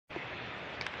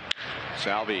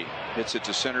Salvi hits it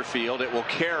to center field. It will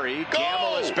carry.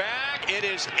 Gamble is back. It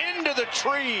is into the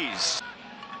trees.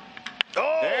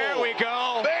 Oh, there we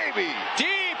go. Baby.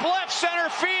 Deep left center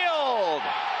field.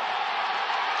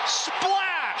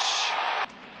 Splash.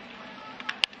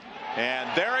 And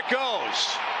there it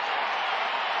goes.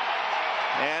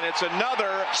 And it's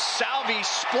another Salvi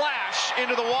splash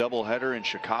into the wall. Doubleheader in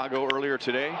Chicago earlier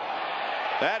today.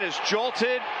 That is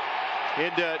jolted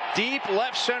into deep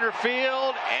left center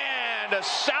field and a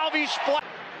Salvi splash.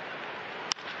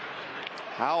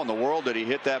 How in the world did he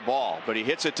hit that ball? But he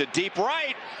hits it to deep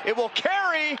right. It will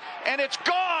carry and it's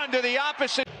gone to the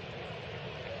opposite.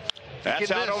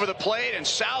 That's out over the plate, and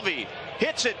Salvi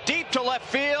hits it deep to left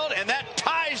field, and that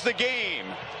ties the game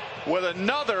with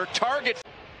another target.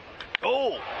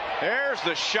 Oh, there's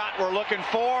the shot we're looking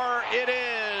for. It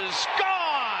is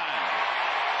gone.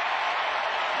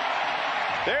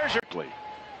 There's your play.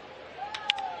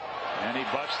 And he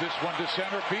busts this one to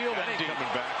center field, and he's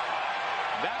coming back.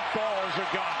 That balls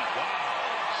are gone.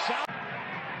 Wow.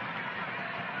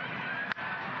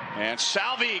 And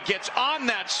Salvi gets on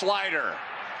that slider.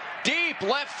 Deep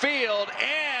left field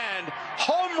and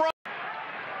home run.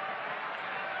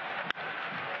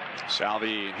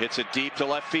 Salvi hits it deep to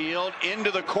left field into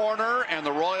the corner, and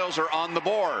the Royals are on the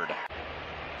board.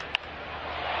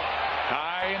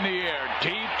 High in the air,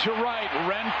 deep to right.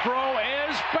 Renfroe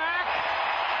is back.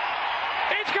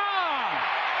 It's gone.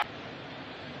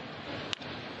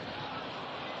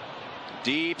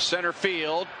 Deep center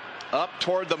field, up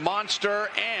toward the monster,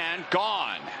 and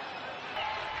gone.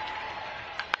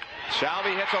 Salvi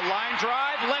hits a line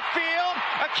drive, left field.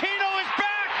 Aquino is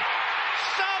back.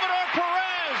 Salvador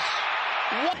Pérez.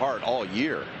 Hard all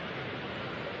year.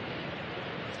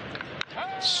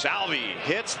 Salvi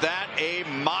hits that a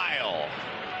mile.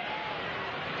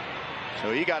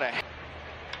 So he got a.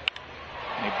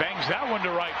 He bangs that one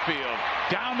to right field.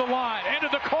 Down the line, into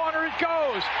the corner it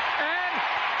goes, and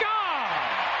gone.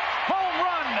 Home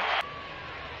run.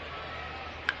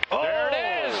 Oh. There it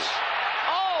is.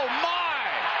 Oh my!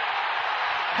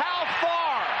 How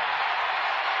far?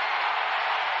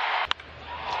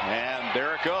 And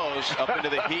there it goes, up into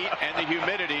the heat and the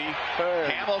humidity.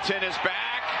 Hamilton is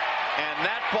back, and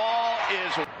that ball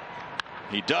is.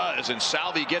 He does, and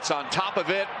Salvi gets on top of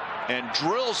it and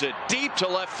drills it deep to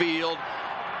left field,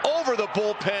 over the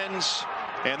bullpens,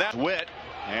 and that's Witt,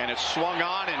 and it's swung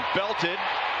on and belted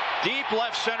deep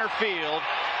left center field,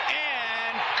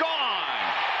 and gone.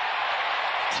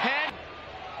 10.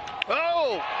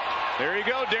 Oh, there you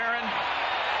go, Darren.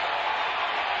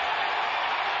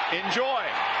 Enjoy.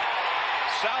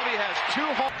 Salvi has 2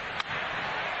 home.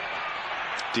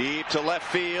 Deep to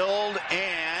left field,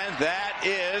 and that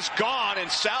is gone, and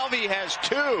Salvi has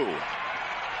 2.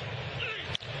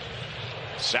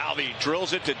 Salvi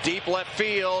drills it to deep left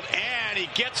field, and he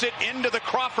gets it into the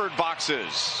Crawford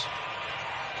boxes.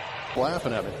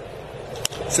 Laughing at me.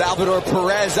 Salvador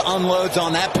Pérez unloads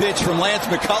on that pitch from Lance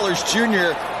McCullers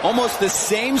Jr. Almost the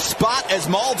same spot as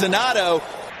Maldonado.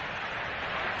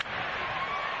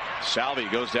 Salvi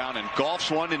goes down and golfs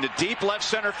one into deep left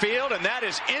center field, and that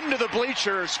is into the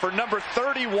bleachers for number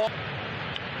 31.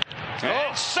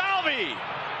 And Salvi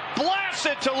blasts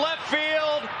it to left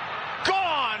field.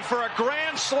 Gone for a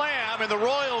grand slam, and the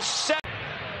Royals set.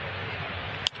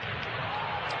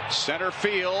 Center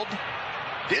field.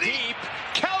 Deep.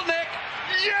 Kelnick.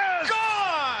 Yes!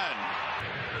 Gone!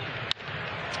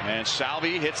 And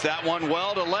Salvi hits that one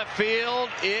well to left field.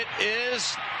 It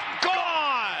is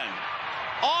gone!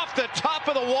 Off the top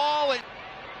of the wall.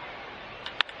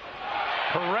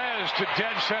 Perez to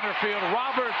dead center field.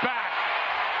 Robert back.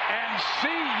 And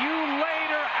see you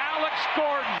later, Alex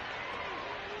Gordon.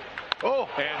 Oh,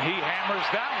 and he hammers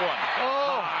that one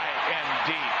high and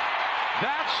deep.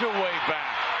 That's the way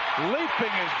back.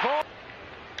 Leaping his ball.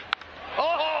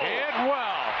 Oh, hit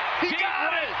well. He deep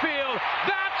got right it. field.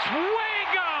 That's way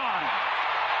gone.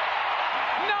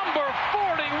 Number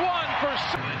 41 for.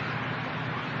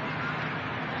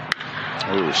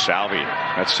 Ooh, Salvi.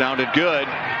 That sounded good.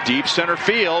 Deep center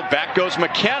field. Back goes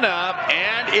McKenna,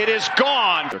 and it is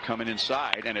gone. They're coming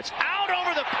inside, and it's out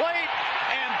over the plate,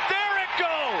 and there it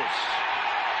goes.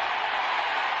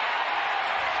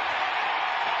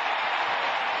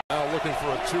 Now looking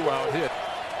for a 2-out hit.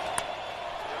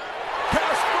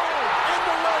 Castro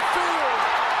into left field.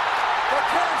 The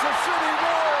Kansas City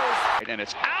Royals. And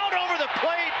it's out over the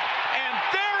plate, and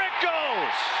there it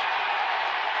goes.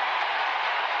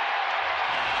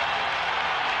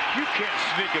 You can't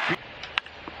sneak a.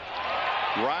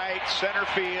 Right center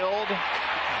field,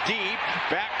 deep,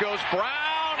 back goes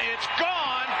Brown, it's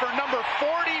gone for number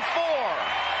 44.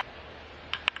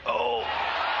 Oh.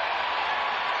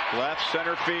 Left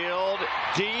center field,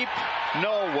 deep,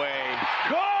 no way.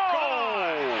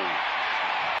 Go!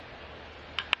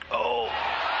 Oh.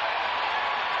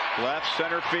 Left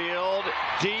center field,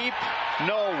 deep,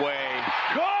 no way.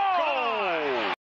 Go!